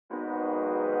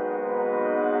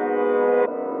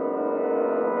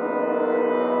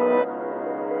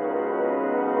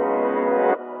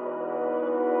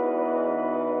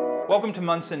Welcome to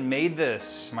Monson Made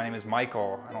This. My name is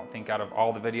Michael. I don't think out of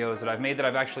all the videos that I've made that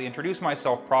I've actually introduced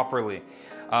myself properly.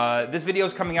 This video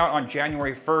is coming out on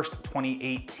January 1st,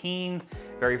 2018,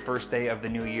 very first day of the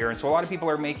new year. And so a lot of people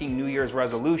are making New Year's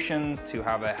resolutions to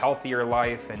have a healthier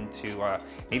life and to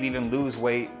maybe even lose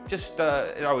weight. Just,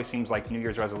 it always seems like New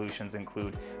Year's resolutions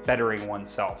include bettering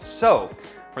oneself. So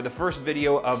for the first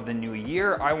video of the new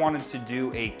year, I wanted to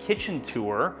do a kitchen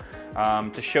tour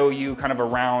to show you kind of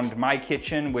around my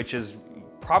kitchen, which is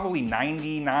probably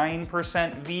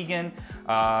 99% vegan.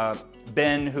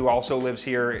 Ben, who also lives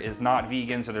here, is not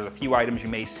vegan, so there's a few items you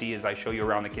may see as I show you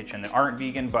around the kitchen that aren't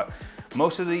vegan, but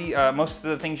most of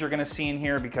the things you're gonna see in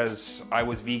here, because I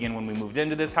was vegan when we moved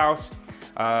into this house,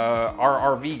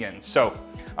 are vegan. So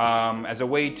as a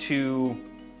way to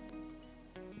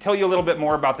tell you a little bit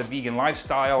more about the vegan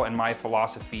lifestyle and my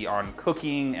philosophy on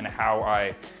cooking and how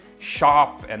I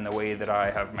shop and the way that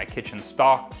I have my kitchen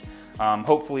stocked,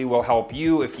 hopefully will help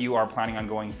you if you are planning on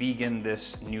going vegan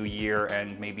this new year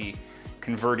and maybe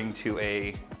converting to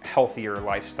a healthier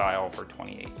lifestyle for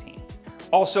 2018.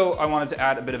 Also, I wanted to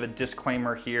add a bit of a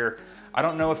disclaimer here. I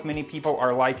don't know if many people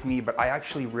are like me, but I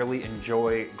actually really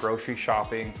enjoy grocery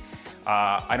shopping.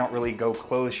 I don't really go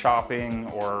clothes shopping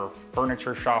or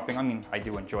furniture shopping. I mean, I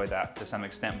do enjoy that to some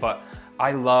extent, but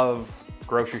I love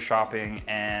grocery shopping,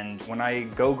 and when I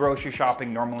go grocery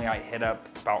shopping, normally I hit up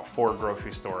about 4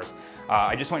 grocery stores.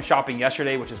 I just went shopping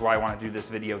yesterday, which is why I want to do this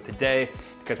video today,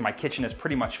 because my kitchen is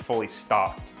pretty much fully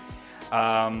stocked.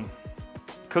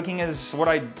 Cooking is what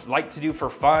I like to do for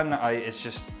fun. It's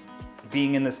just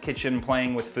being in this kitchen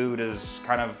playing with food is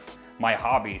kind of my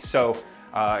hobby. So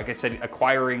like I said,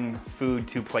 acquiring food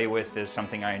to play with is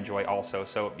something I enjoy also.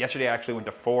 So yesterday I actually went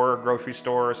to 4 grocery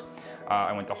stores.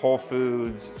 I went to Whole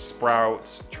Foods,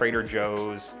 Sprouts, Trader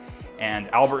Joe's, and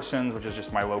Albertsons, which is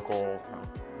just my local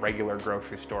regular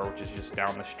grocery store, which is just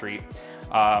down the street.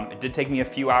 It did take me a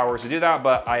few hours to do that,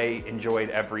 but I enjoyed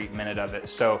every minute of it.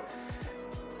 So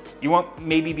you won't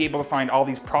maybe be able to find all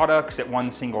these products at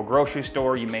one single grocery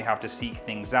store. You may have to seek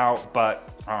things out, but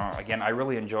again, I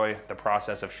really enjoy the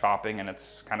process of shopping, and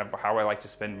it's kind of how I like to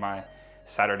spend my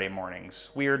Saturday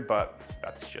mornings. Weird, but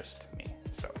that's just me.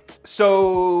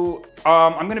 So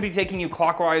I'm gonna be taking you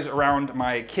clockwise around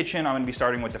my kitchen. I'm gonna be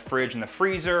starting with the fridge and the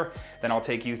freezer. Then I'll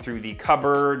take you through the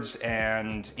cupboards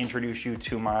and introduce you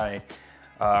to my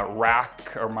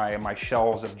rack or my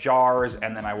shelves of jars.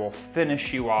 And then I will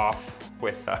finish you off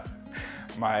with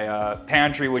my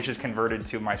pantry, which is converted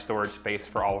to my storage space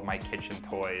for all of my kitchen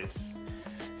toys.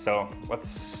 So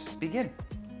let's begin.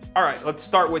 All right, let's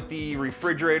start with the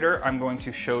refrigerator. I'm going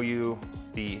to show you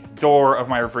the door of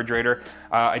my refrigerator.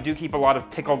 I do keep a lot of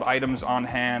pickled items on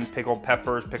hand, pickled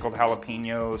peppers, pickled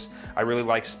jalapenos. I really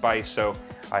like spice, so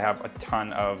I have a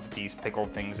ton of these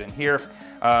pickled things in here.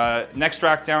 Next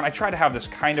rack down, I try to have this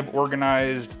kind of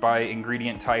organized by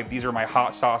ingredient type. These are my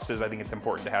hot sauces. I think it's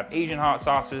important to have Asian hot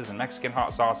sauces and Mexican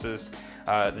hot sauces.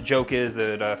 The joke is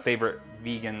that a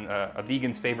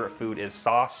vegan's favorite food is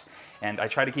sauce. And I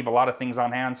try to keep a lot of things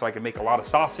on hand so I can make a lot of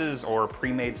sauces or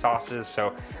pre-made sauces.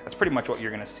 So that's pretty much what you're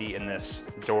gonna see in this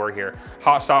door here.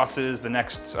 Hot sauces, the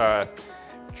next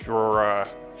drawer,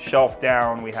 shelf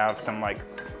down, we have some like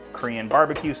Korean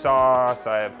barbecue sauce,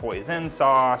 I have hoisin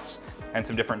sauce, and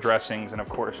some different dressings. And of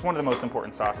course, one of the most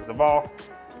important sauces of all,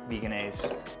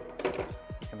 veganize.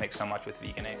 You can make so much with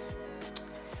veganize.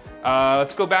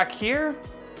 Let's go back here.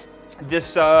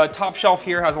 This top shelf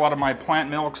here has a lot of my plant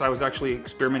milks. I was actually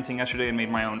experimenting yesterday and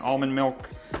made my own almond milk.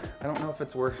 I don't know if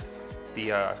it's worth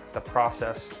the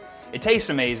process. It tastes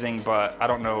amazing, but I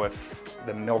don't know if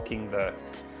the milking the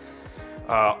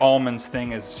almonds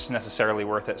thing is necessarily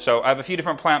worth it. So I have a few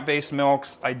different plant-based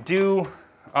milks. I do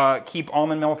keep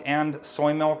almond milk and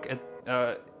soy milk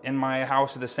in my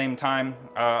house at the same time.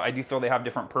 I do feel they have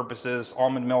different purposes.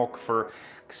 Almond milk for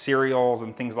cereals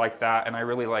and things like that, and I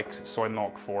really like soy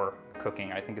milk for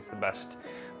cooking. I think it's the best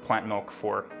plant milk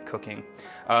for cooking.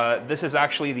 This is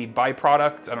actually the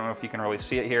byproduct. I don't know if you can really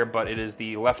see it here, but it is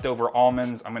the leftover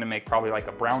almonds. I'm gonna make probably like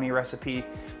a brownie recipe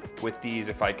with these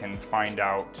if I can find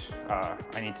out.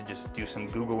 I need to just do some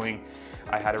Googling.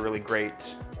 I had a really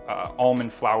great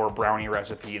almond flour brownie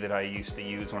recipe that I used to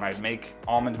use when I'd make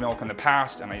almond milk in the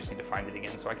past, and I just need to find it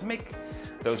again so I can make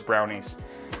those brownies.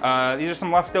 These are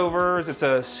some leftovers. It's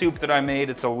a soup that I made.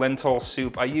 It's a lentil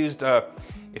soup. I used,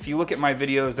 if you look at my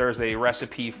videos, there's a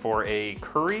recipe for a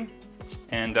curry,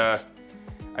 and I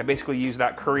basically used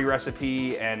that curry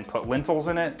recipe and put lentils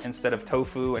in it instead of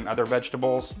tofu and other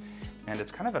vegetables, and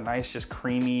it's kind of a nice, just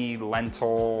creamy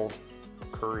lentil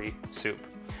curry soup.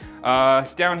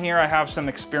 Down here I have some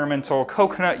experimental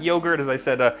coconut yogurt. As I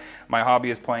said, my hobby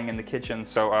is playing in the kitchen,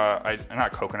 so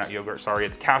not coconut yogurt, sorry,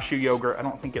 it's cashew yogurt. I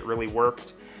don't think it really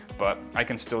worked, but I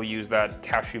can still use that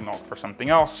cashew milk for something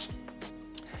else.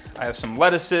 I have some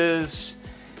lettuces.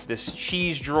 This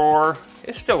cheese drawer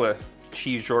is still a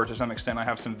cheese drawer to some extent. I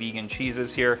have some vegan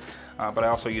cheeses here, but I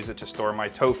also use it to store my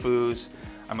tofus.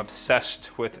 I'm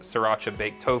obsessed with sriracha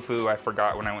baked tofu. I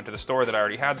forgot when I went to the store that I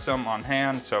already had some on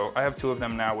hand, so I have 2 of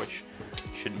them now, which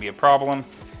shouldn't be a problem.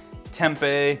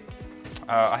 Tempeh.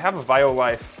 I have a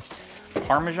Violife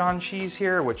Parmesan cheese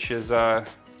here, which is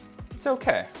it's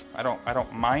okay. I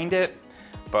don't mind it,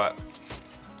 but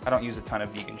I don't use a ton of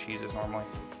vegan cheeses normally.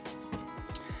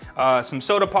 Some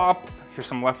soda pop. Here's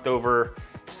some leftover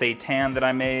seitan that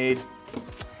I made,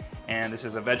 and this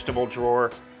is a vegetable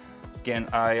drawer. Again,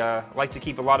 I like to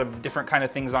keep a lot of different kind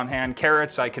of things on hand.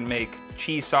 Carrots I can make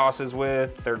cheese sauces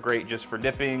with. They're great just for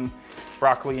dipping.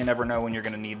 Broccoli, you never know when you're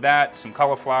gonna need that. Some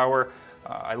cauliflower.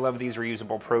 I love these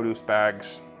reusable produce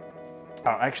bags.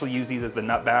 I actually use these as the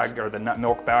nut bag or the nut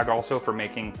milk bag also for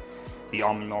making the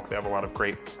almond milk. They have a lot of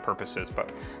great purposes.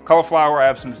 But cauliflower, I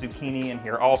have some zucchini in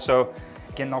here also.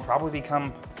 Again, they'll probably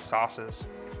become sauces.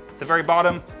 At the very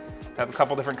bottom, I have a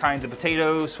couple different kinds of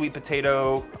potatoes, sweet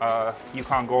potato,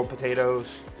 Yukon Gold potatoes,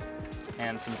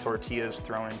 and some tortillas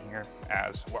thrown in here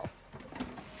as well.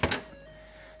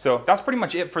 So that's pretty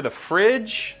much it for the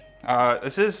fridge.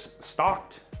 This is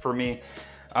stocked for me.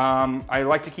 I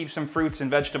like to keep some fruits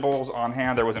and vegetables on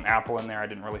hand. There was an apple in there I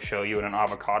didn't really show you, and an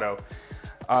avocado.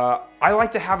 I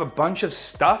like to have a bunch of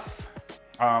stuff.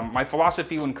 My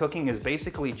philosophy when cooking is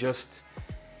basically just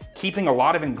keeping a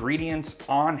lot of ingredients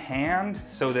on hand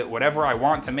so that whatever I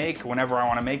want to make, whenever I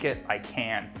want to make it, I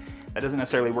can. That doesn't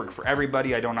necessarily work for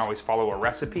everybody. I don't always follow a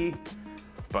recipe,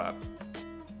 but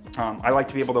I like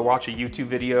to be able to watch a YouTube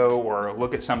video or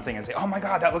look at something and say, oh my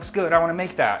God, that looks good, I want to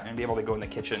make that, and be able to go in the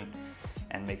kitchen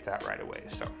and make that right away.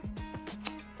 So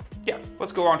yeah,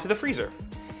 let's go on to the freezer.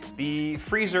 The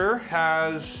freezer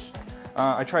has,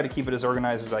 I try to keep it as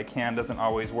organized as I can, doesn't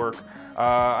always work.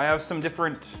 I have some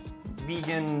different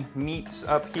vegan meats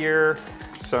up here,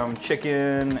 some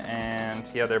chicken, and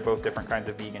yeah, they're both different kinds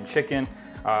of vegan chicken.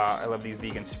 I love these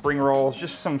vegan spring rolls,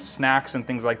 just some snacks and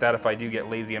things like that if I do get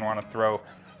lazy and want to throw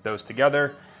those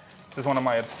together. This is one of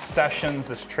my obsessions,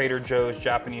 this Trader Joe's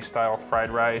Japanese style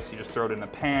fried rice. You just throw it in the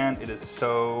pan. It is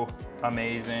so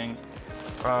amazing.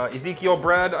 Ezekiel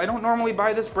bread. I don't normally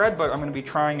buy this bread, but I'm going to be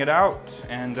trying it out,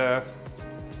 and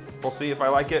we'll see if I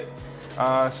like it.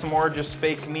 Some more just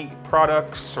fake meat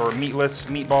products or meatless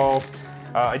meatballs.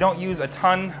 I don't use a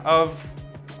ton of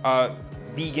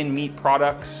vegan meat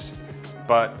products,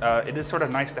 but it is sort of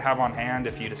nice to have on hand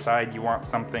if you decide you want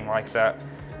something like that.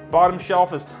 Bottom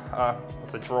shelf is,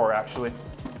 it's a drawer actually.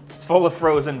 It's full of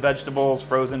frozen vegetables,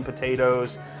 frozen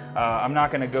potatoes. I'm not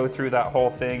gonna go through that whole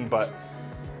thing, but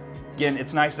again,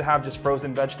 it's nice to have just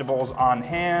frozen vegetables on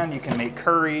hand. You can make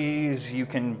curries, you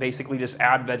can basically just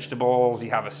add vegetables, you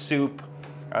have a soup.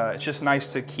 It's just nice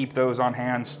to keep those on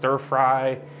hand, stir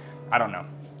fry. I don't know.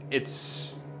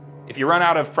 If you run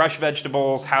out of fresh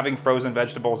vegetables, having frozen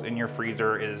vegetables in your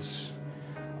freezer is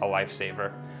a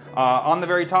lifesaver. On the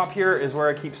very top here is where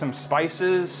I keep some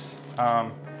spices.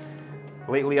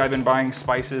 Lately I've been buying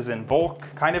spices in bulk,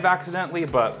 kind of accidentally,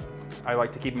 but I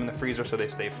like to keep them in the freezer so they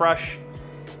stay fresh.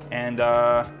 And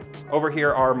over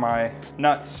here are my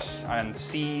nuts and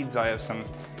seeds. I have some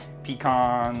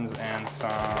pecans and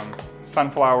some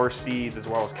sunflower seeds, as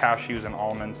well as cashews and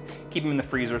almonds. Keep them in the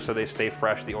freezer so they stay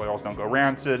fresh, the oils don't go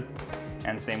rancid.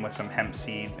 And same with some hemp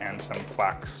seeds and some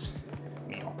flax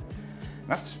meal. And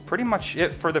that's pretty much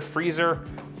it for the freezer.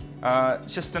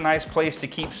 It's just a nice place to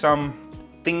keep some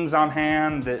things on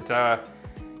hand that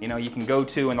you know, you can go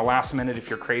to in the last minute if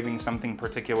you're craving something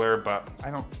particular, but I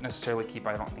don't necessarily keep,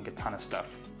 I don't think, a ton of stuff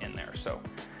in there. So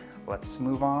let's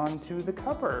move on to the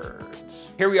cupboards.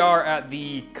 Here we are at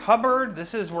the cupboard.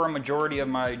 This is where a majority of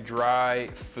my dry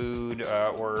food,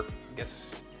 or I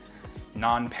guess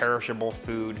non-perishable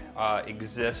food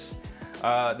exists.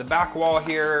 The back wall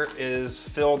here is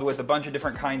filled with a bunch of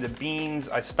different kinds of beans.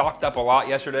 I stocked up a lot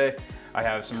yesterday. I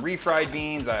have some refried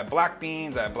beans, I have black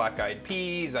beans, I have black-eyed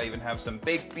peas, I even have some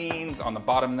baked beans. On the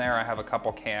bottom there, I have a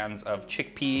couple cans of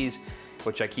chickpeas,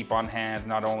 which I keep on hand,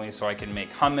 not only so I can make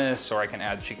hummus or I can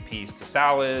add chickpeas to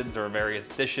salads or various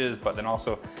dishes, but then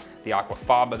also the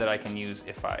aquafaba that I can use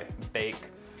if I bake.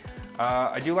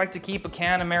 I do like to keep a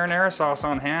can of marinara sauce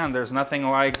on hand. There's nothing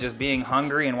like just being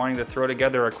hungry and wanting to throw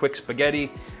together a quick spaghetti,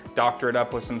 doctor it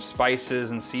up with some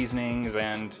spices and seasonings,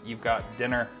 and you've got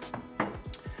dinner.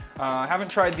 I haven't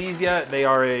tried these yet. They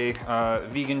are a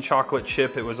vegan chocolate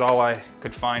chip. It was all I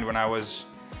could find when I was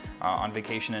on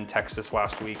vacation in Texas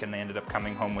last week, and they ended up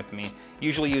coming home with me.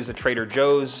 Usually use a Trader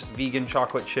Joe's vegan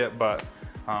chocolate chip, but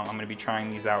I'm gonna be trying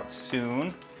these out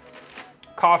soon.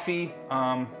 Coffee,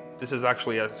 this is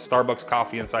actually a Starbucks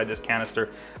coffee inside this canister.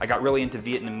 I got really into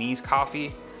Vietnamese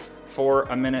coffee for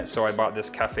a minute, so I bought this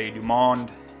Café du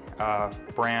Monde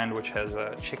brand, which has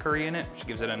chicory in it, which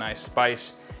gives it a nice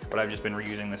spice, but I've just been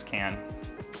reusing this can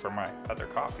for my other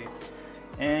coffee.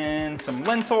 And some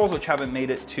lentils, which haven't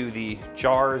made it to the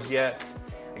jars yet.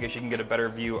 I guess you can get a better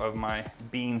view of my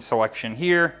bean selection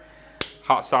here.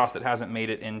 Hot sauce that hasn't made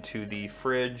it into the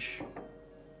fridge.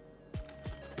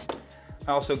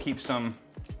 I also keep some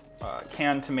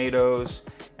canned tomatoes,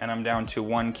 and I'm down to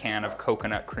 1 can of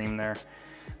coconut cream there.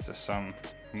 This is some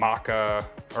maca,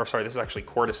 or sorry, this is actually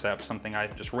cordyceps, something I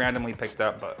just randomly picked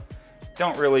up but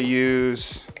don't really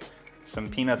use. Some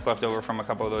peanuts left over from a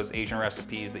couple of those Asian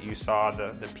recipes that you saw,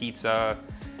 the pizza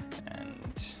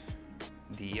and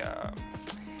the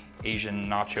Asian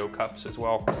nacho cups as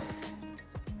well.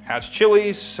 Has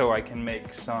chilies, so I can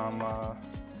make some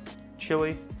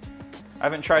chili. I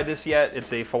haven't tried this yet.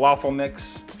 It's a falafel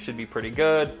mix, should be pretty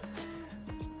good.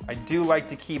 I do like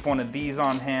to keep one of these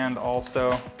on hand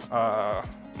also.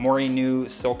 Morinu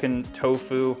silken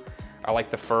tofu. I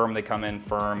like the firm, they come in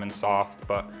firm and soft,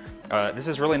 but this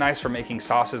is really nice for making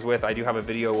sauces with. I do have a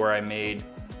video where I made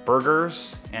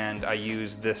burgers, and I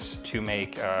used this to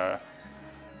make, I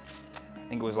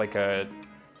think it was like a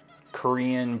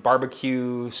Korean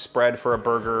barbecue spread for a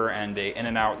burger and a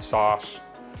In-N-Out sauce.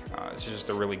 This is just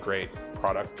a really great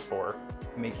product for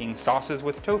making sauces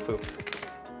with tofu.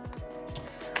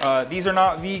 These are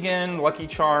not vegan, Lucky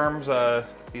Charms.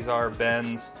 These are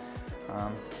Ben's.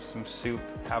 Some soup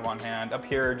have on hand. Up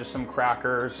here, just some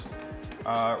crackers,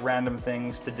 random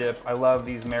things to dip. I love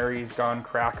these Mary's Gone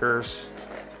crackers.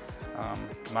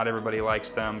 Not everybody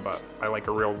likes them, but I like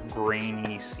a real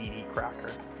grainy, seedy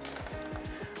cracker.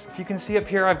 If you can see up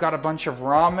here, I've got a bunch of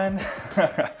ramen.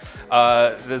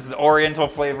 There's the Oriental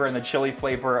flavor and the chili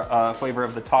flavor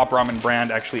of the top ramen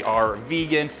brand actually are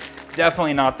vegan.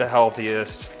 Definitely not the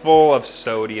healthiest, full of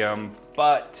sodium,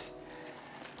 but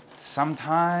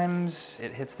sometimes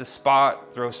it hits the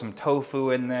spot. Throw some tofu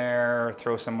in there,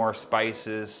 throw some more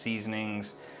spices,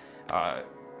 seasonings.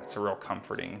 It's a real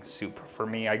comforting soup for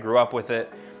me. I grew up with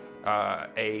it.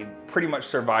 I pretty much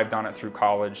survived on it through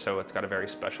college, so it's got a very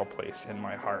special place in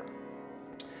my heart.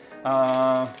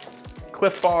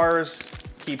 Cliff Bars,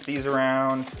 keep these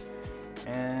around.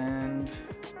 And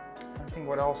I think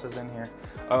what else is in here?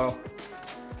 Oh,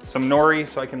 some nori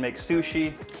so I can make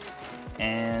sushi.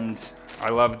 And I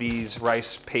love these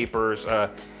rice papers.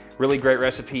 Really great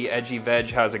recipe. Edgy Veg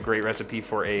has a great recipe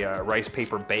for a rice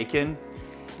paper bacon.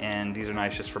 And these are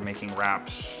nice just for making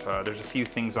wraps. There's a few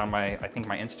things on I think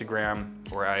my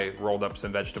Instagram where I rolled up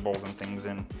some vegetables and things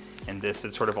in this.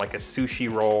 It's sort of like a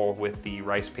sushi roll with the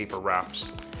rice paper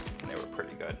wraps. And they were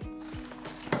pretty good.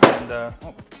 And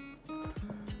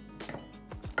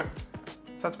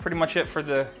so that's pretty much it for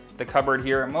the cupboard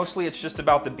here. Mostly it's just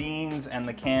about the beans and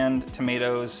the canned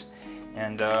tomatoes.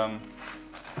 And that's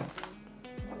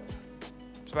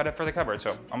about it for the cupboard.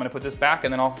 So I'm gonna put this back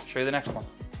and then I'll show you the next one.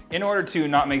 In order to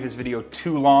not make this video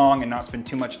too long and not spend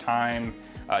too much time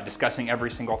discussing every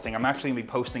single thing, I'm actually gonna be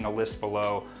posting a list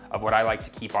below of what I like to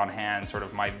keep on hand, sort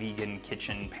of my vegan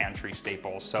kitchen pantry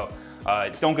staples. So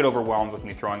don't get overwhelmed with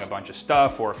me throwing a bunch of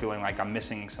stuff or feeling like I'm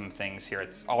missing some things here.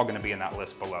 It's all gonna be in that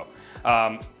list below.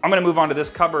 I'm gonna move on to this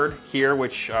cupboard here,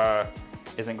 which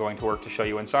isn't going to work to show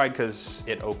you inside because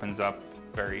it opens up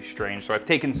very strange. So I've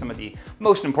taken some of the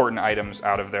most important items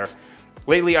out of there.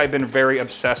 Lately, I've been very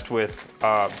obsessed with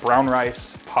brown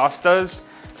rice pastas.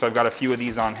 So I've got a few of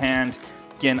these on hand.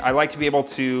 Again, I like to be able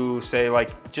to say,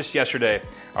 like just yesterday,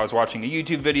 I was watching a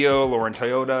YouTube video, Lauren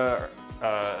Toyota.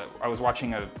 I was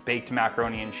watching a baked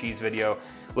macaroni and cheese video.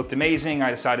 Looked amazing. I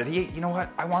decided, hey, you know what?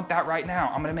 I want that right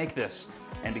now. I'm gonna make this.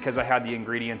 And because I had the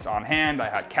ingredients on hand, I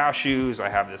had cashews, I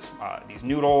have these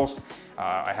noodles,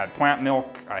 I had plant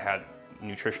milk, I had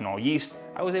nutritional yeast.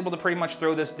 I was able to pretty much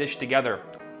throw this dish together.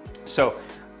 So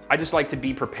I just like to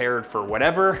be prepared for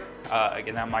whatever.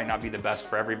 Again, that might not be the best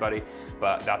for everybody,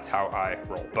 but that's how I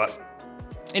roll. But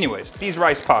anyways, these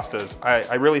rice pastas,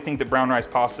 I really think that brown rice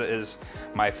pasta is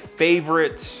my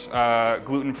favorite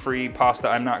gluten-free pasta.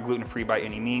 I'm not gluten-free by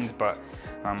any means, but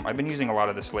I've been using a lot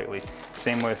of this lately.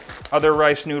 Same with other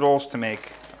rice noodles to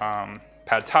make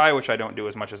pad thai, which I don't do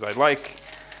as much as I'd like.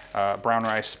 Brown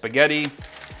rice spaghetti.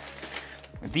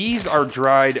 These are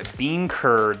dried bean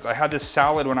curds. I had this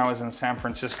salad when I was in San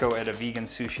Francisco at a vegan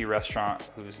sushi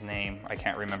restaurant whose name I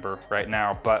can't remember right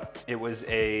now, but it was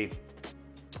a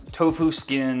tofu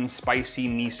skin spicy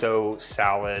miso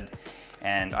salad.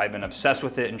 and I've been obsessed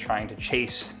with it and trying to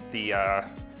chase the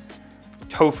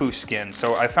tofu skin.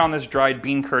 So I found this dried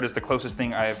bean curd is the closest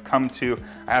thing I have come to.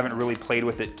 I haven't really played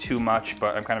with it too much,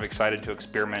 but I'm kind of excited to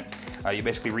experiment. You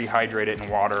basically rehydrate it in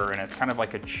water, and it's kind of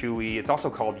like a chewy, it's also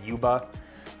called yuba.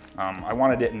 I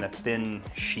wanted it in a thin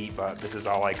sheet, but this is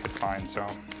all I could find, so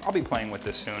I'll be playing with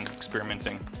this soon,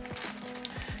 experimenting.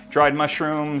 Dried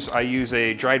mushrooms, I use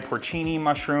a dried porcini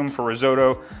mushroom for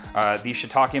risotto. These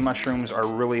shiitake mushrooms are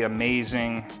really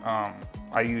amazing.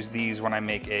 I use these when I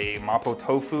make a mapo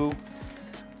tofu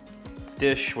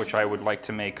dish, which I would like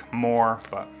to make more,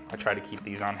 but I try to keep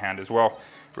these on hand as well.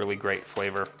 Really great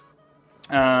flavor.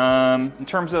 In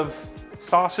terms of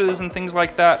sauces and things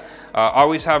like that,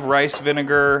 always have rice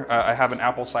vinegar. I have an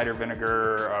apple cider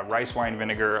vinegar, rice wine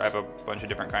vinegar. I have a bunch of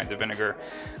different kinds of vinegar.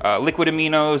 Liquid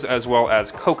aminos as well as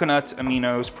coconut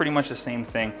aminos, pretty much the same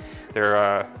thing.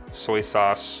 They're soy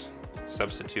sauce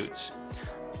substitutes.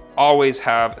 Always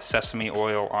have sesame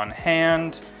oil on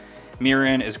hand.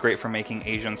 Mirin is great for making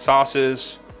Asian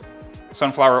sauces.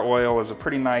 Sunflower oil is a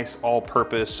pretty nice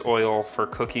all-purpose oil for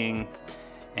cooking,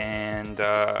 and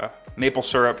maple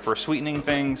syrup for sweetening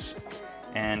things,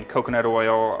 and coconut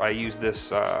oil. I use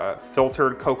this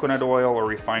filtered coconut oil or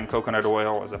refined coconut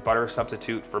oil as a butter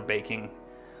substitute for baking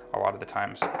a lot of the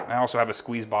times. I also have a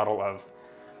squeeze bottle of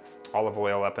olive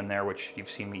oil up in there, which you've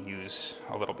seen me use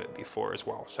a little bit before as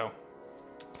well. So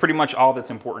pretty much all that's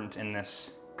important in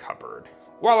this cupboard.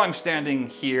 While I'm standing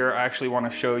here, I actually want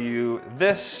to show you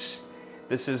this.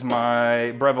 This is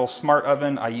my Breville Smart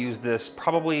Oven. I use this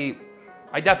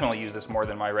I definitely use this more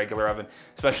than my regular oven,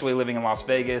 especially living in Las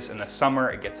Vegas. In the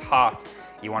summer, it gets hot.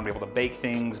 You want to be able to bake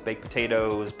things, bake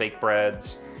potatoes, bake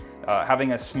breads.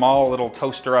 Having a small little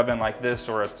toaster oven like this,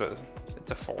 or it's a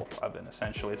full oven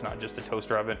essentially. It's not just a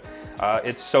toaster oven.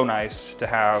 It's so nice to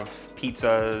have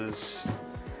pizzas.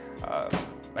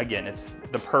 Again, it's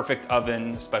the perfect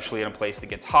oven, especially in a place that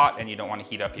gets hot and you don't want to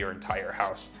heat up your entire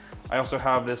house. I also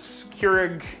have this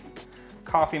Keurig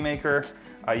coffee maker.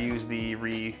 I use the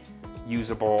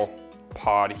reusable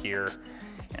pod here,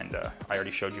 and I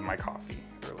already showed you my coffee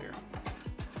earlier.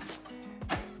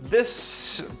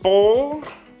 This bowl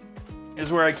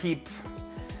is where I keep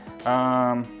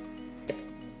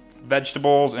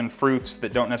vegetables and fruits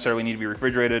that don't necessarily need to be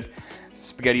refrigerated.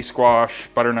 Spaghetti squash,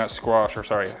 butternut squash, or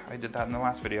sorry, I did that in the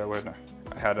last video.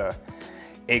 I had a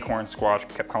acorn squash,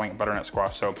 kept calling it butternut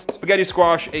squash. So spaghetti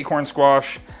squash, acorn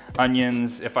squash,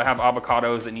 onions. If I have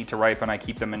avocados that need to ripen, I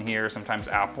keep them in here. Sometimes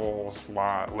apples,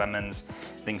 lemons,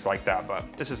 things like that. But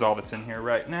this is all that's in here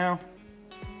right now.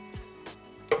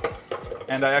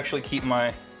 And I actually keep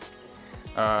my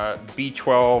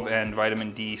B12 and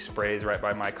vitamin D sprays right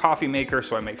by my coffee maker,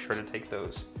 so I make sure to take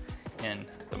those in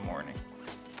the morning.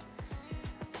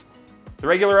 The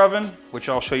regular oven, which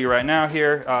I'll show you right now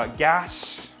here,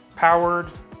 gas-powered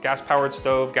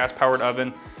stove, gas-powered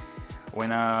oven.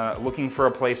 When looking for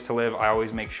a place to live, I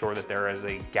always make sure that there is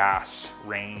a gas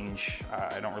range.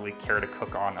 I don't really care to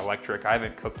cook on electric. I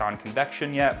haven't cooked on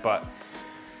convection yet, but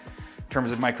in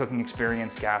terms of my cooking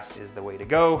experience, gas is the way to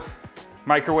go.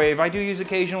 Microwave, I do use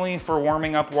occasionally for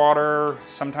warming up water.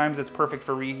 Sometimes it's perfect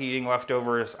for reheating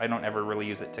leftovers. I don't ever really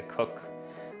use it to cook,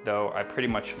 though I pretty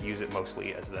much use it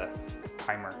mostly as the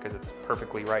timer because it's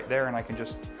perfectly right there and I can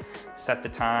just set the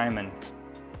time and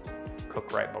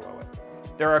cook right below it.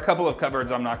 There are a couple of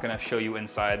cupboards I'm not going to show you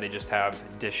inside. They just have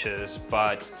dishes,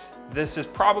 but this is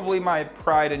probably my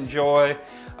pride and joy.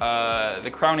 The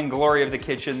crowning glory of the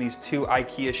kitchen, these two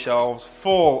IKEA shelves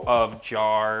full of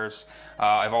jars.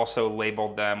 I've also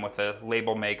labeled them with a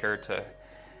label maker to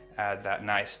add that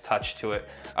nice touch to it.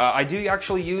 I do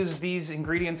actually use these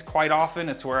ingredients quite often.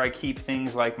 It's where I keep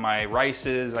things like my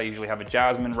rices. I usually have a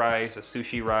jasmine rice, a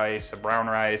sushi rice, a brown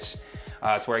rice.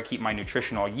 It's where I keep my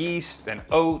nutritional yeast and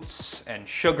oats and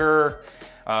sugar,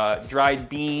 dried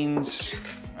beans.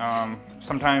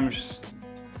 Sometimes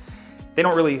they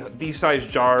don't really, these size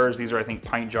jars, these are I think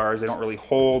pint jars, they don't really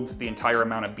hold the entire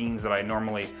amount of beans that I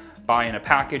normally buy in a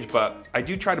package, but I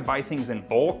do try to buy things in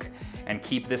bulk and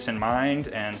keep this in mind,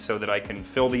 and so that I can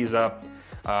fill these up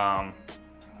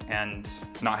and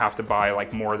not have to buy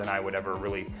like more than I would ever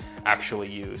really actually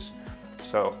use.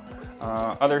 So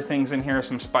other things in here,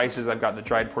 some spices. I've got the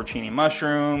dried porcini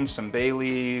mushrooms, some bay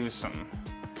leaves, some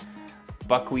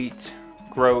buckwheat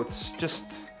groats.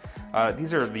 Just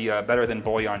these are the better than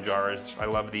bouillon jars. I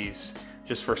love these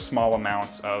just for small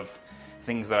amounts of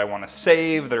things that I want to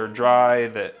save that are dry,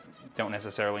 that don't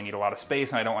necessarily need a lot of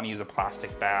space, and I don't want to use a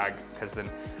plastic bag because then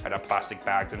I'd have plastic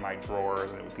bags in my drawers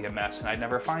and it would be a mess and I'd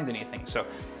never find anything. So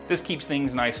this keeps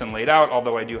things nice and laid out,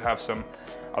 although I do have some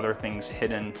other things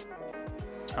hidden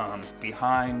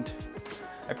behind.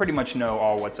 I pretty much know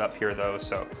all what's up here though,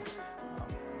 so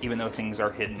even though things are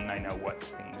hidden, I know what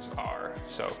things are.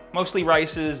 So mostly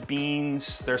rices,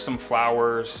 beans, there's some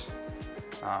flours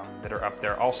that are up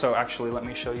there. Also, actually, let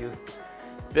me show you.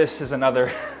 This is another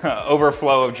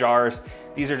overflow of jars.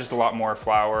 These are just a lot more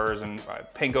flours and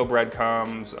panko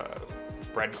breadcrumbs,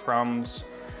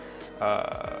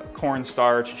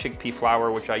 cornstarch, chickpea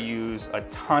flour, which I use a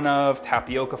ton of,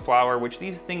 tapioca flour, which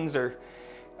these things are,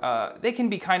 they can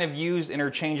be kind of used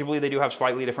interchangeably. They do have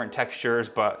slightly different textures,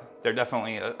 but they're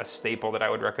definitely a staple that I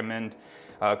would recommend.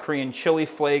 Korean chili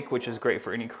flake, which is great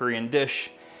for any Korean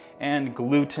dish, and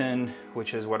gluten,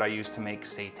 which is what I use to make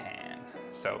seitan.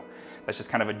 So that's just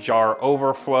kind of a jar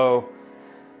overflow.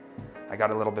 I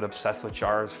got a little bit obsessed with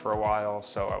jars for a while,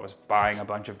 so I was buying a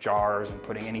bunch of jars and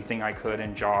putting anything I could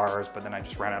in jars, but then I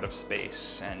just ran out of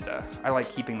space. And I like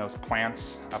keeping those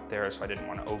plants up there, so I didn't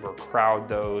want to overcrowd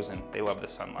those, and they love the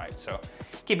sunlight. So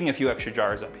keeping a few extra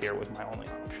jars up here was my only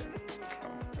option.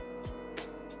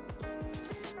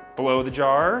 Below the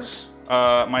jars,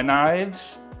 my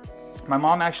knives. My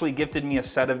mom actually gifted me a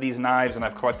set of these knives, and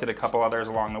I've collected a couple others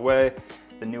along the way.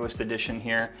 The newest edition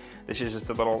here. This is just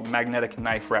a little magnetic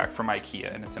knife rack from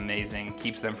IKEA, and it's amazing.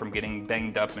 Keeps them from getting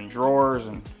banged up in drawers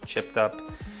and chipped up.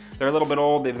 They're a little bit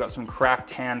old. They've got some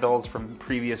cracked handles from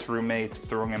previous roommates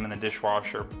throwing them in the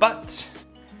dishwasher, but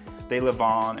they live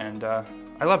on, and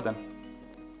I love them.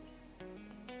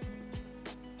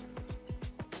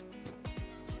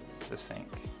 The sink.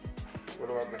 What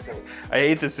about the sink? I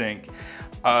hate the sink.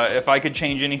 If I could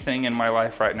change anything in my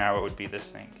life right now, it would be this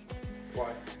sink. Why?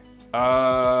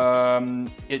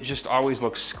 It just always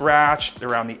looks scratched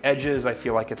around the edges. I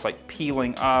feel like it's like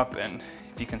peeling up, and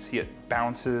if you can see, it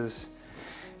bounces.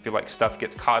 I feel like stuff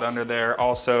gets caught under there.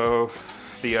 Also, of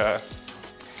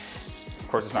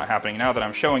course it's not happening now that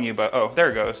I'm showing you, but oh, there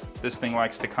it goes. This thing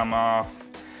likes to come off.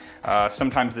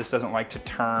 Sometimes this doesn't like to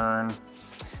turn.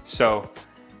 So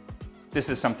this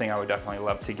is something I would definitely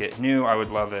love to get new. I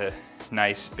would love a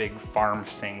nice big farm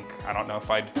sink. I don't know if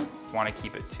I'd want to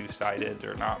keep it two-sided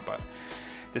or not, but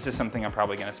this is something I'm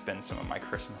probably going to spend some of my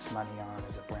Christmas money on,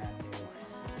 as a brand new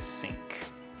sink.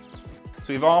 So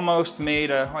we've almost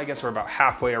made I guess we're about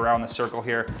halfway around the circle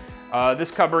here.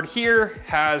 This cupboard here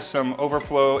has some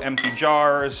overflow empty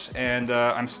jars, and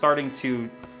I'm starting to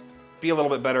be a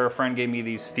little bit better. A friend gave me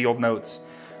these field notes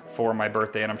for my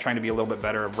birthday, and I'm trying to be a little bit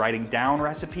better at writing down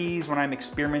recipes when I'm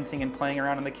experimenting and playing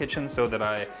around in the kitchen, so that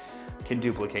I can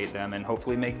duplicate them and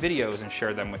hopefully make videos and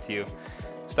share them with you.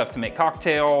 Stuff to make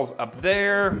cocktails up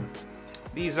there.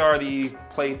 These are the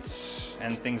plates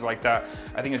and things like that.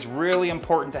 I think it's really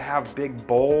important to have big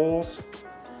bowls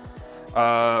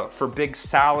for big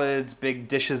salads, big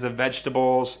dishes of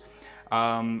vegetables.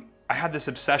 I had this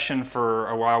obsession for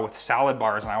a while with salad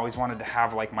bars, and I always wanted to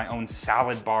have like my own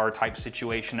salad bar type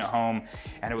situation at home.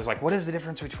 And it was like, what is the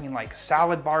difference between like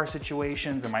salad bar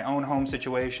situations and my own home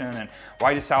situation? And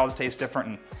why do salads taste different?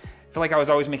 And I feel like I was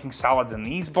always making salads in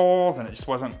these bowls, and it just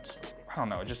wasn't, I don't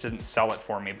know, it just didn't sell it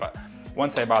for me. But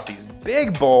once I bought these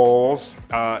big bowls,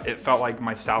 it felt like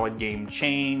my salad game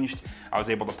changed. I was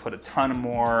able to put a ton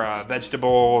more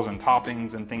vegetables and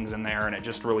toppings and things in there, and it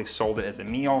just really sold it as a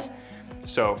meal.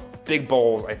 So big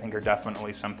bowls, I think, are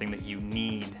definitely something that you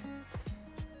need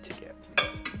to get.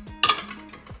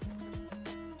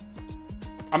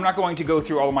 I'm not going to go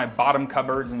through all of my bottom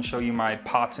cupboards and show you my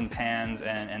pots and pans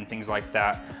and things like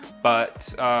that,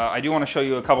 but I do want to show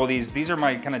you a couple of these. These are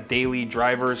my kind of daily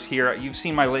drivers here. You've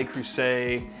seen my Le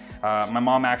Creuset. My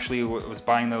mom actually was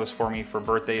buying those for me for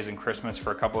birthdays and Christmas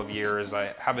for a couple of years.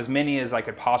 I have as many as I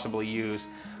could possibly use,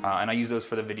 and I use those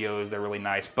for the videos. They're really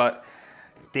nice. But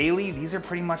daily, these are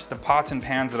pretty much the pots and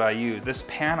pans that I use. This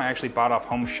pan I actually bought off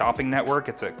Home Shopping Network.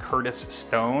 It's a Curtis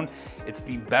Stone. It's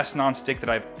the best nonstick that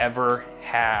I've ever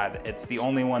had. It's the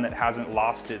only one that hasn't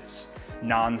lost its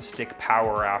non-stick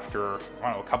power after, I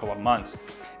don't know, a couple of months.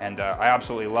 And I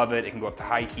absolutely love it. It can go up to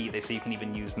high heat. They say you can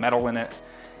even use metal in it.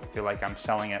 I feel like I'm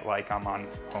selling it like I'm on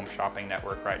Home Shopping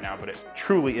Network right now, but it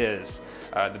truly is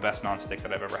the best nonstick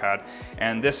that I've ever had.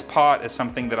 And this pot is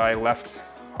something that I left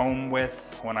home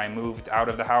with when I moved out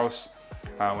of the house,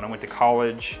 when I went to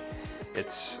college.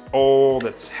 It's old,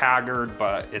 it's haggard,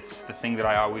 but it's the thing that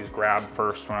I always grab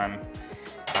first when I'm,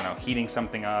 I don't know, heating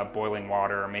something up, boiling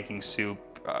water, making soup.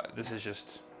 This is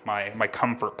just my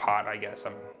comfort pot, I guess.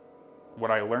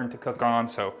 What I learned to cook on,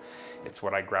 so it's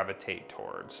what I gravitate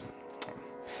towards.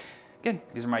 Again,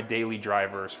 these are my daily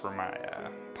drivers for my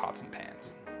pots and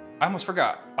pans. I almost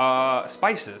forgot,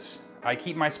 spices. I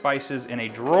keep my spices in a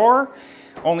drawer,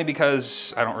 only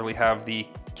because I don't really have the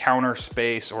counter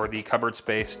space or the cupboard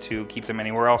space to keep them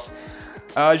anywhere else.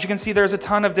 As you can see, there's a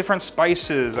ton of different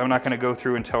spices. I'm not gonna go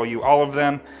through and tell you all of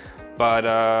them, but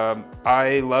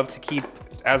I love to keep,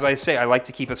 as I say, I like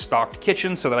to keep a stocked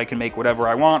kitchen so that I can make whatever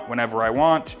I want, whenever I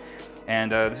want.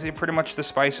 And this is pretty much the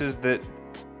spices that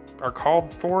are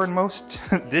called for in most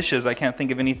dishes. I can't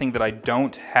think of anything that I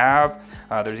don't have.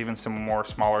 There's even some more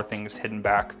smaller things hidden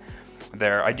back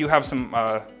there. I do have some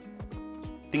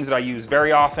things that I use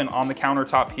very often on the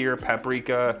countertop here.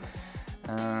 Paprika,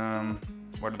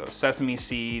 what are those? Sesame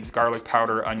seeds, garlic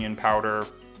powder, onion powder,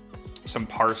 some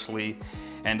parsley.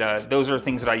 And those are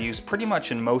things that I use pretty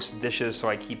much in most dishes, so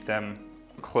I keep them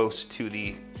close to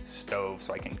the stove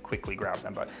so I can quickly grab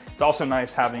them. But it's also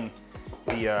nice having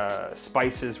the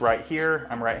spices right here.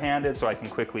 I'm right-handed, so I can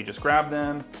quickly just grab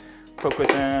them, cook with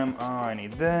them. Oh, I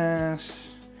need this.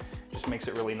 Just makes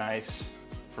it really nice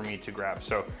for me to grab.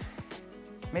 So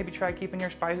maybe try keeping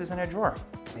your spices in a drawer.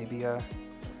 Maybe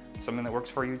something that works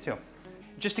for you too.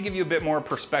 Just to give you a bit more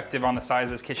perspective on the size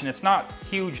of this kitchen, it's not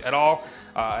huge at all.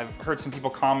 I've heard some people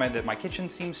comment that my kitchen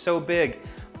seems so big,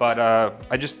 but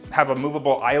I just have a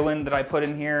movable island that I put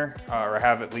in here, or I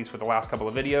have at least with the last couple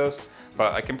of videos,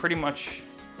 but I can pretty much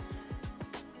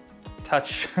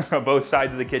touch both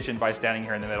sides of the kitchen by standing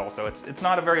here in the middle. So it's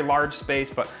not a very large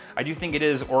space, but I do think it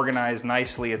is organized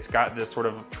nicely. It's got this sort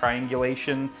of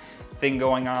triangulation thing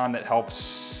going on that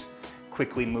helps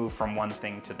quickly move from one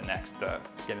thing to the next.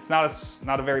 Again, it's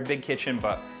not a very big kitchen,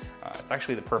 but it's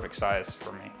actually the perfect size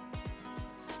for me.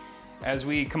 As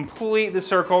we complete the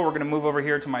circle, we're gonna move over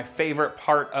here to my favorite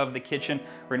part of the kitchen.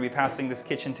 We're gonna be passing this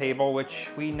kitchen table, which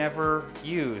we never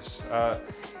use.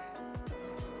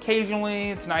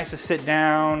 Occasionally, it's nice to sit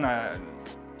down,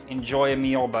 enjoy a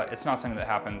meal, but it's not something that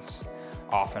happens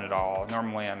often at all.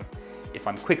 Normally, if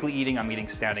I'm quickly eating, I'm eating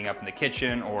standing up in the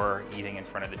kitchen or eating in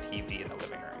front of the TV in the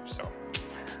living room. So,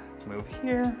 move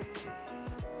here.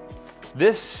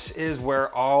 This is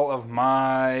where all of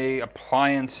my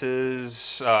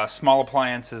appliances, small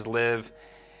appliances live.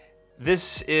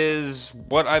 This is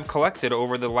what I've collected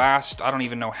over the last, I don't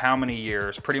even know how many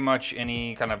years. Pretty much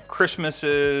any kind of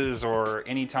Christmases or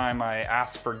anytime I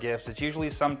ask for gifts, it's usually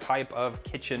some type of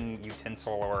kitchen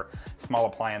utensil or small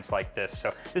appliance like this.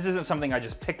 So this isn't something I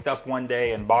just picked up one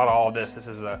day and bought all of this. This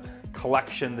is a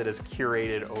collection that is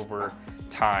curated over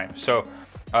time. So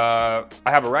I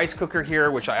have a rice cooker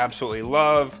here, which I absolutely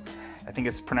love. I think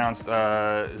it's pronounced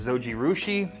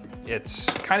Zojirushi. It's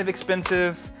kind of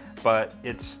expensive, but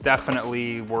it's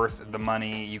definitely worth the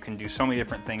money. You can do so many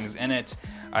different things in it.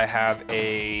 I have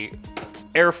a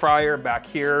air fryer back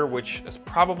here, which is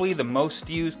probably the most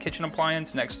used kitchen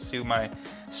appliance next to my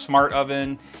smart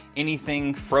oven.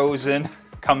 Anything frozen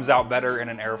comes out better in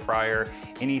an air fryer.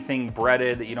 Anything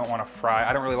breaded that you don't want to fry.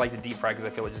 I don't really like to deep fry because I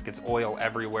feel it just gets oil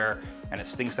everywhere and it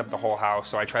stinks up the whole house.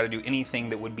 So I try to do anything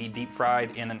that would be deep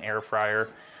fried in an air fryer.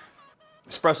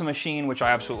 Espresso machine, which I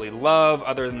absolutely love,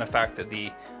 other than the fact that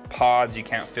the pods, you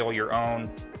can't fill your own.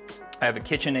 I have a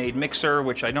KitchenAid mixer,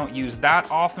 which I don't use that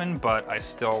often, but I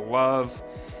still love.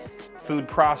 Food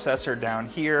processor down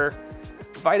here.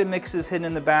 Vitamix is hidden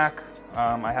in the back.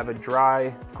 I have a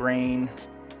dry grain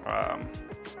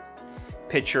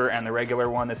pitcher and the regular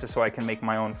one. This is so I can make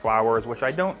my own flours, which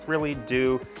I don't really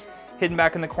do. Hidden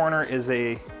back in the corner is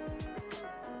a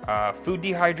food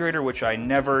dehydrator, which I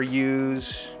never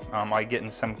use. I get in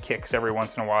some kicks every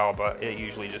once in a while, but it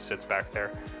usually just sits back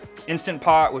there. Instant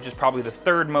Pot, which is probably the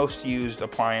third most used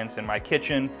appliance in my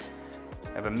kitchen.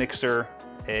 I have a mixer,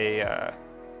 a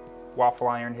waffle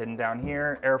iron hidden down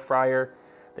here, air fryer.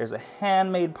 There's a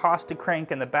handmade pasta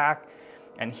crank in the back.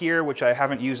 And here, which I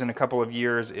haven't used in a couple of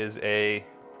years, is a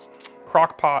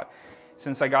crock pot.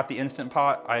 Since I got the Instant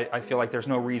Pot, I feel like there's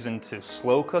no reason to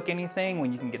slow cook anything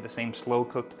when you can get the same slow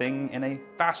cooked thing in a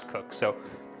fast cook. So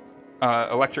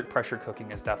electric pressure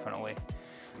cooking is definitely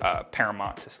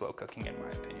paramount to slow cooking in my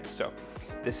opinion. So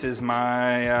this is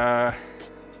my,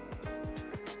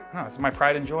 this is my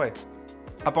pride and joy.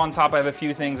 Up on top I have a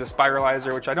few things, a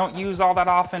spiralizer, which I don't use all that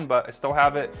often, but I still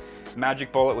have it.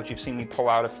 Magic bullet, which you've seen me pull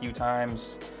out a few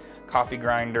times. Coffee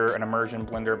grinder, an immersion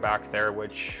blender back there,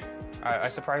 which I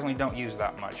surprisingly don't use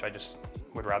that much. I just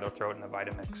would rather throw it in the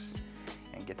Vitamix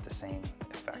and get the same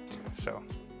effect. So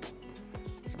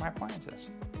these are my appliances.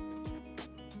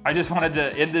 I just wanted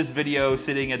to end this video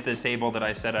sitting at the table that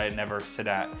I said I'd never sit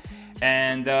at.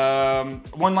 And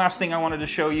one last thing I wanted to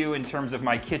show you in terms of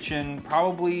my kitchen,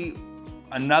 probably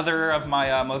another of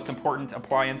my most important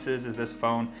appliances is this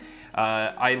phone.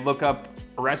 I look up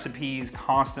recipes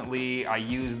constantly. I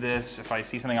use this. If I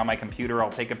see something on my computer,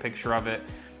 I'll take a picture of it.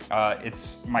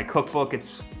 It's my cookbook.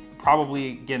 It's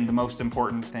probably, again, the most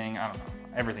important thing. I don't know.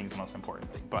 everything's the most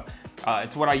important thing, but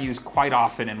it's what I use quite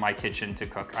often in my kitchen to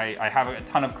cook. I have a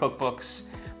ton of cookbooks,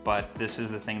 but this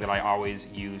is the thing that I always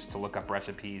use to look up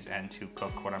recipes and to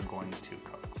cook what I'm going to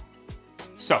cook.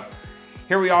 So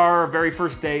here we are, very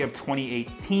first day of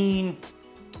 2018.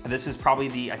 This is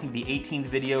probably I think the 18th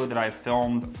video that I've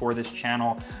filmed for this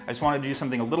channel. I just wanted to do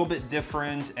something a little bit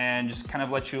different and just kind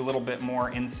of let you a little bit more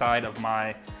inside of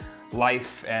my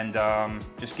life and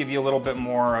just give you a little bit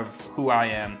more of who I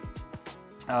am.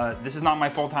 This is not my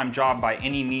full-time job by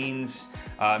any means,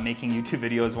 making YouTube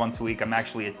videos once a week. I'm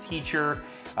actually a teacher.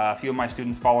 A few of my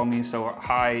students follow me, so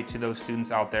hi to those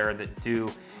students out there that do.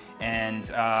 And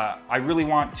I really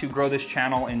want to grow this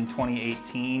channel in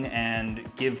 2018 and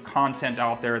give content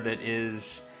out there that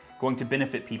is going to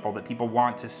benefit people, that people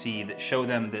want to see, that show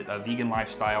them that a vegan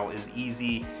lifestyle is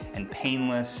easy and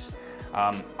painless.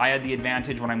 I had the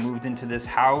advantage when I moved into this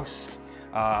house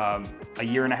a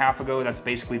year and a half ago. That's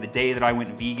basically the day that I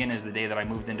went vegan, is the day that I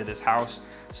moved into this house.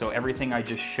 So everything I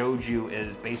just showed you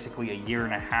is basically a year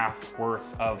and a half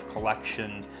worth of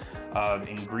collection of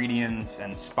ingredients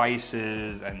and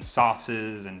spices and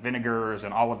sauces and vinegars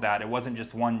and all of that. It wasn't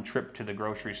just one trip to the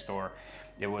grocery store.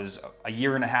 It was a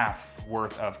year and a half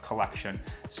worth of collection.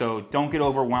 So don't get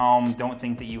overwhelmed. Don't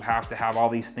think that you have to have all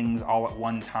these things all at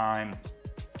one time.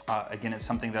 Again, it's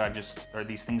something that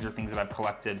these things are things that I've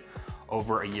collected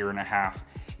over a year and a half.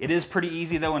 It is pretty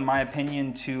easy though, in my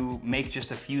opinion, to make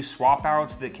just a few swap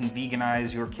outs that can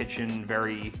veganize your kitchen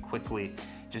very quickly.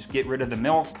 Just get rid of the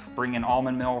milk, bring in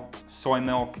almond milk, soy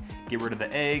milk, get rid of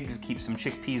the eggs, keep some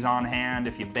chickpeas on hand.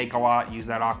 If you bake a lot, use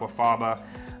that aquafaba.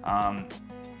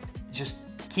 Just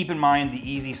keep in mind the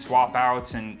easy swap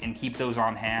outs and keep those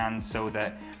on hand so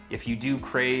that if you do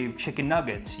crave chicken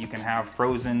nuggets, you can have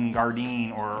frozen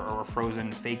Gardein or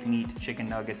frozen fake meat chicken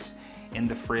nuggets in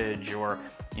the fridge, or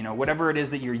whatever it is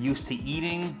that you're used to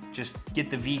eating, just get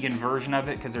the vegan version of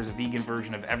it, because there's a vegan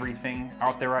version of everything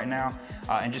out there right now,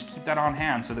 and just keep that on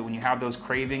hand so that when you have those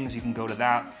cravings, you can go to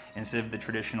that instead of the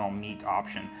traditional meat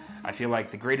option. I feel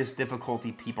like the greatest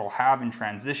difficulty people have in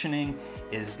transitioning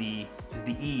is the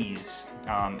ease,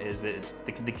 is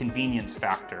the convenience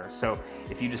factor. So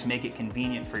if you just make it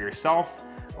convenient for yourself,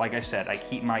 like I said, I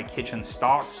keep my kitchen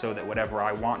stocked so that whatever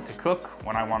I want to cook,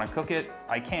 when I want to cook it,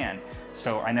 I can.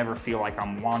 So I never feel like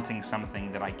I'm wanting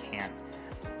something that I can't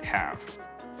have.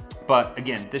 But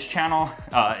again, this channel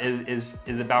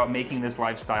is about making this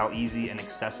lifestyle easy and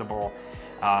accessible.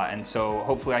 And so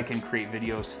hopefully I can create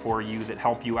videos for you that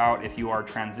help you out if you are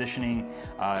transitioning.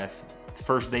 If the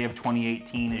first day of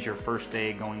 2018 is your first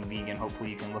day going vegan, hopefully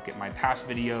you can look at my past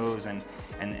videos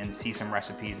and see some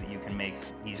recipes that you can make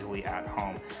easily at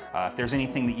home. If there's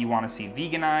anything that you want to see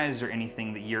veganized or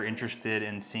anything that you're interested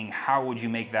in seeing how would you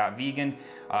make that vegan,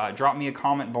 drop me a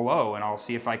comment below and I'll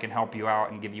see if I can help you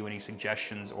out and give you any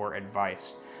suggestions or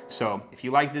advice. So if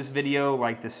you like this video,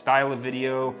 like this style of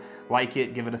video, like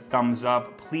it, give it a thumbs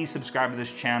up. Please subscribe to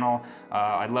this channel.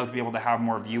 I'd love to be able to have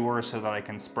more viewers so that I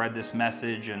can spread this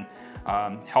message and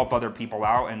help other people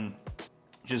out and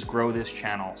just grow this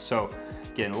channel. So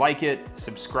again, like it,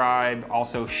 subscribe,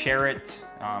 also share it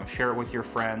with your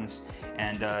friends,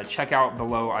 and check out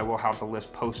below. I will have the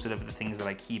list posted of the things that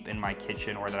I keep in my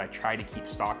kitchen, or that I try to keep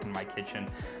stocked in my kitchen,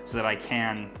 so that I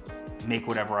can make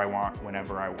whatever I want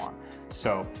whenever I want.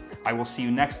 So I will see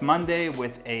you next Monday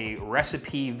with a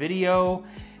recipe video,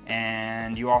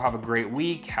 and you all have a great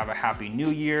week. Have a happy new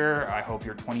year. I hope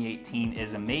your 2018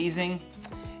 is amazing,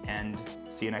 and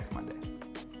see you next Monday.